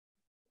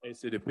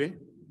ACDP.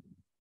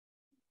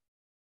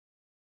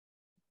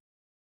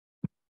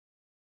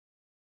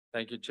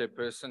 Thank you,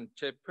 Chairperson.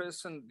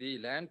 Chairperson, the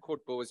Land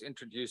Court Bill was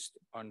introduced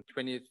on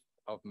 20th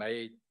of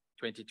May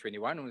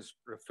 2021 and was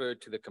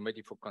referred to the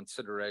Committee for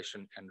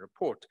Consideration and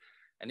Report.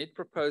 And it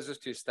proposes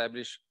to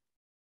establish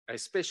a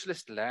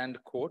specialist land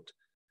court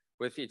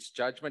with its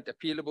judgment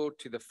appealable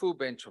to the full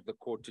bench of the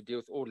court to deal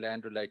with all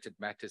land-related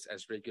matters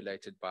as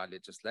regulated by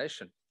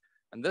legislation.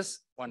 And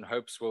this, one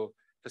hopes, will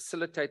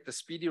facilitate the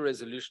speedy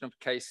resolution of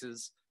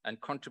cases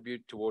and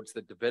contribute towards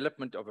the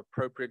development of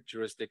appropriate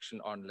jurisdiction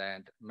on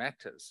land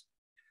matters.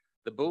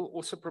 The bill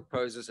also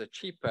proposes a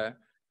cheaper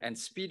and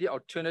speedy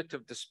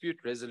alternative dispute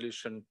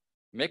resolution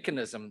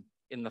mechanism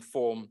in the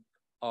form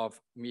of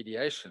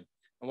mediation.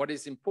 And what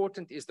is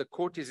important is the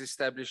court is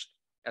established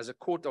as a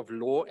court of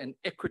law and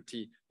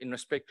equity in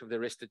respect of the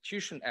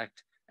Restitution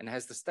Act and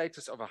has the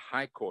status of a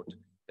high court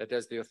that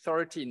has the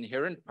authority,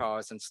 inherent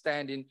powers, and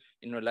standing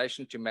in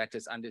relation to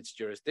matters under its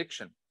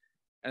jurisdiction.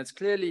 And it's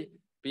clearly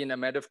been a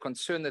matter of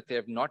concern that there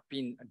have not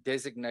been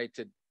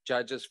designated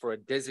judges for a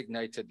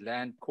designated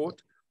land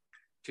court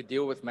to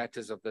deal with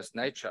matters of this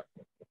nature.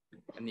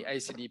 And the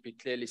ACDP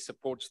clearly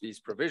supports these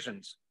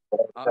provisions.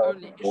 Our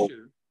only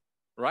issue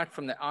right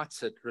from the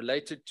outset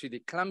related to the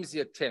clumsy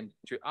attempt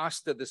to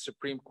oust the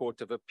Supreme Court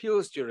of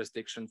Appeals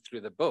jurisdiction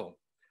through the bill.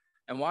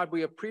 And while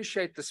we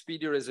appreciate the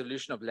speedy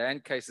resolution of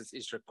land cases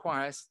is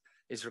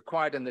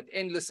required and that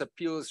endless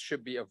appeals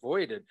should be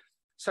avoided,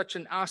 such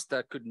an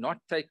ouster could not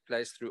take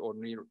place through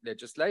ordinary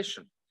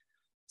legislation.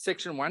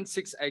 Section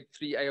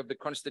 1683A of the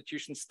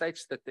Constitution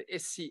states that the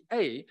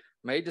SCA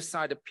may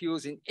decide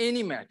appeals in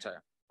any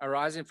matter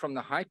arising from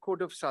the High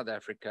Court of South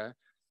Africa,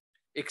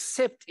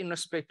 except in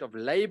respect of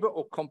labor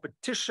or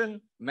competition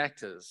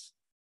matters.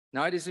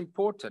 Now, it is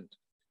important.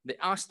 The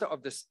ouster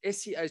of this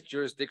SCA's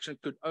jurisdiction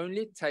could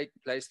only take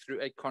place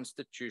through a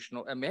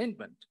constitutional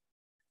amendment.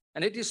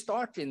 And it is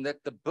startling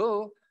that the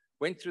bill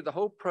went through the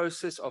whole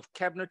process of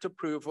cabinet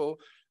approval,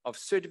 of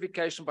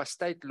certification by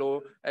state law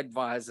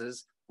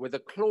advisors, with a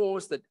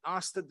clause that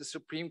ousted the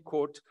Supreme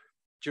Court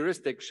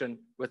jurisdiction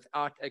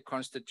without a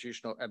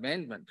constitutional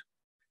amendment.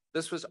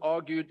 This was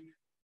argued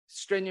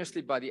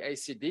strenuously by the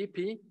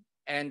ACDP,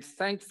 and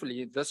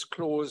thankfully this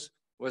clause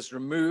was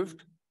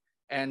removed,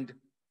 and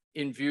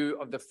in view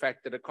of the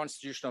fact that a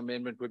constitutional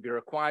amendment would be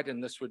required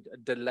and this would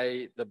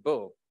delay the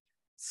bill.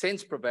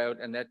 Sense prevailed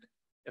and that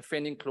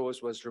offending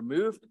clause was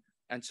removed,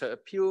 and so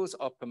appeals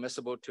are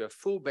permissible to a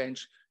full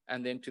bench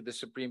and then to the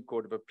Supreme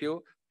Court of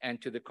Appeal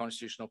and to the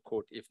Constitutional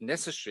Court if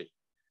necessary.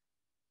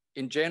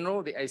 In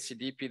general, the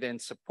ACDP then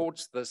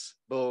supports this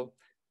bill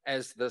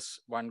as this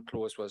one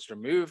clause was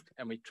removed,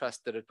 and we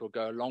trust that it will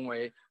go a long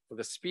way for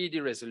the speedy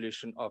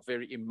resolution of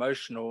very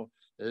emotional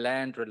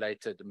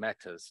land-related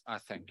matters. I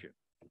thank you.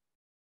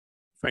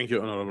 Thank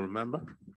you, Honourable Member.